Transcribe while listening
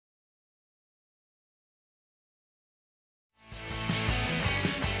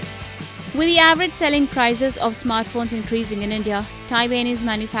With the average selling prices of smartphones increasing in India, Taiwanese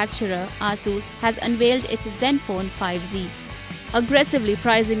manufacturer ASUS has unveiled its ZenFone 5Z, aggressively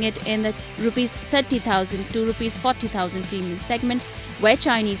pricing it in the Rs 30,000 to Rs 40,000 premium segment, where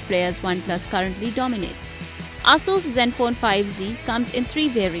Chinese players OnePlus currently dominates. ASUS ZenFone 5Z comes in three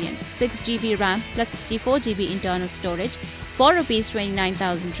variants: 6GB RAM plus 64GB internal storage for Rs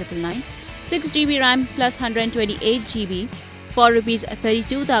 29,999, 6GB RAM plus 128GB for Rs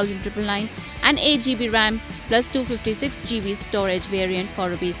 32,999, and 8GB RAM plus 256GB storage variant for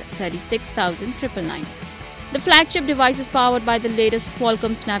Rs 36,999. The flagship device is powered by the latest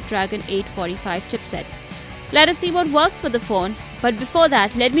Qualcomm Snapdragon 845 chipset. Let us see what works for the phone, but before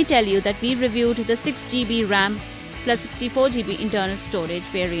that, let me tell you that we reviewed the 6GB RAM plus 64GB internal storage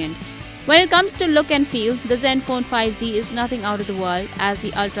variant. When it comes to look and feel, the ZenFone 5Z is nothing out of the world, as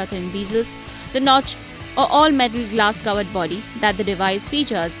the ultra-thin bezels, the notch or all-metal glass-covered body that the device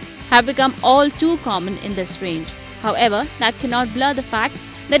features have become all too common in this range. However, that cannot blur the fact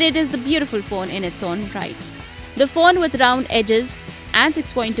that it is the beautiful phone in its own right. The phone with round edges and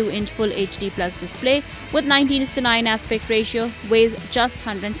 6.2-inch Full HD Plus display with 19:9 aspect ratio weighs just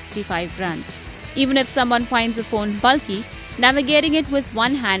 165 grams. Even if someone finds the phone bulky, navigating it with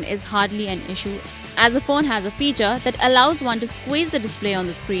one hand is hardly an issue, as the phone has a feature that allows one to squeeze the display on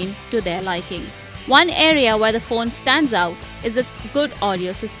the screen to their liking. One area where the phone stands out is its good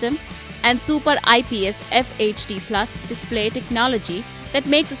audio system and Super IPS FHD Plus display technology that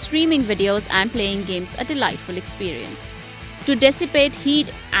makes streaming videos and playing games a delightful experience. To dissipate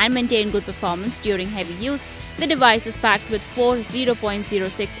heat and maintain good performance during heavy use, the device is packed with four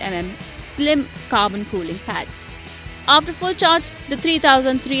 0.06 mm slim carbon cooling pads. After full charge, the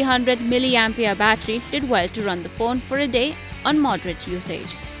 3300 mAh battery did well to run the phone for a day on moderate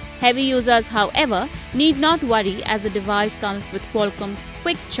usage. Heavy users, however, need not worry, as the device comes with Qualcomm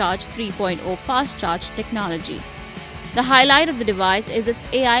Quick Charge 3.0 fast charge technology. The highlight of the device is its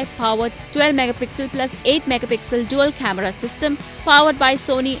AI-powered 12MP plus 8MP dual camera system powered by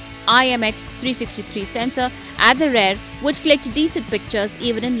Sony IMX363 sensor at the rear, which clicked decent pictures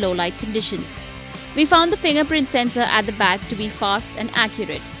even in low light conditions. We found the fingerprint sensor at the back to be fast and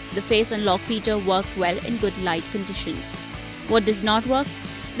accurate. The face unlock feature worked well in good light conditions. What does not work?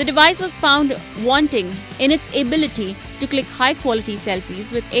 The device was found wanting in its ability to click high-quality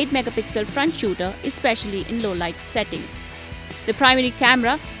selfies with 8MP front shooter, especially in low-light settings. The primary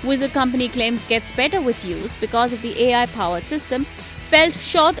camera, which the company claims gets better with use because of the AI-powered system, fell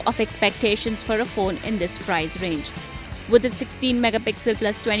short of expectations for a phone in this price range. With its 16MP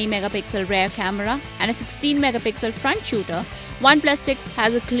plus 20MP rear camera and a 16MP front shooter, OnePlus 6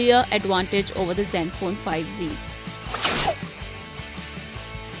 has a clear advantage over the ZenFone 5Z.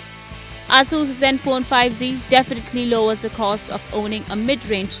 ASUS ZenFone 5Z definitely lowers the cost of owning a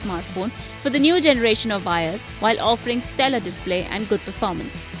mid-range smartphone for the new generation of buyers while offering stellar display and good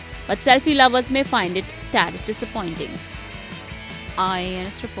performance. But selfie lovers may find it tad disappointing.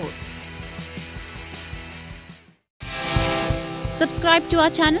 IANS Report. Subscribe to our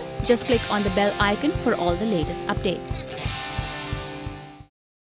channel. Just click on the bell icon for all the latest updates.